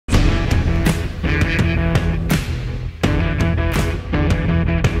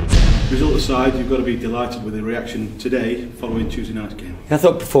side, you've got to be delighted with the reaction today following Tuesday night's game. I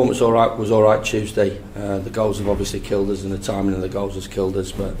thought performance was all right Tuesday. The goals have obviously killed us, and the timing of the goals has killed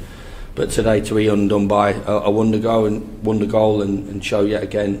us. But today, to be undone by a wonder goal and show yet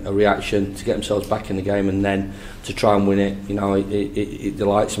again a reaction to get themselves back in the game, and then to try and win it, you know, it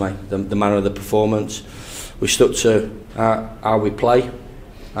delights me. The manner of the performance, we stuck to how we play,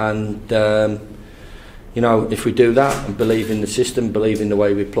 and you know, if we do that and believe in the system, believe in the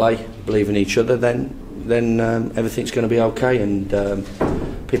way we play, believe in each other, then everything's going to be okay. And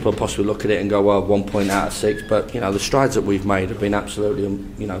people will possibly look at it and go, well, 1 point out of 6, but you know, the strides that we've made have been absolutely,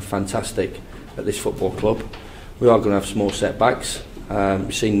 you know, fantastic at this football club. We are going to have small setbacks.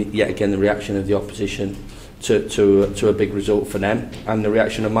 We've seen yet again the reaction of the opposition to a big result for them, and the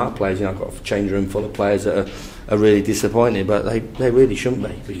reaction of my players. You know, I've got a change room full of players that are really disappointed, but they really shouldn't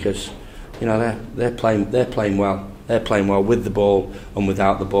be, because you know, they're playing well. They're playing well with the ball and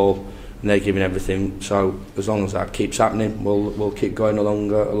without the ball, and they're giving everything. So as long as that keeps happening, we'll keep going along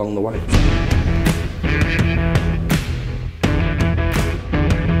the way.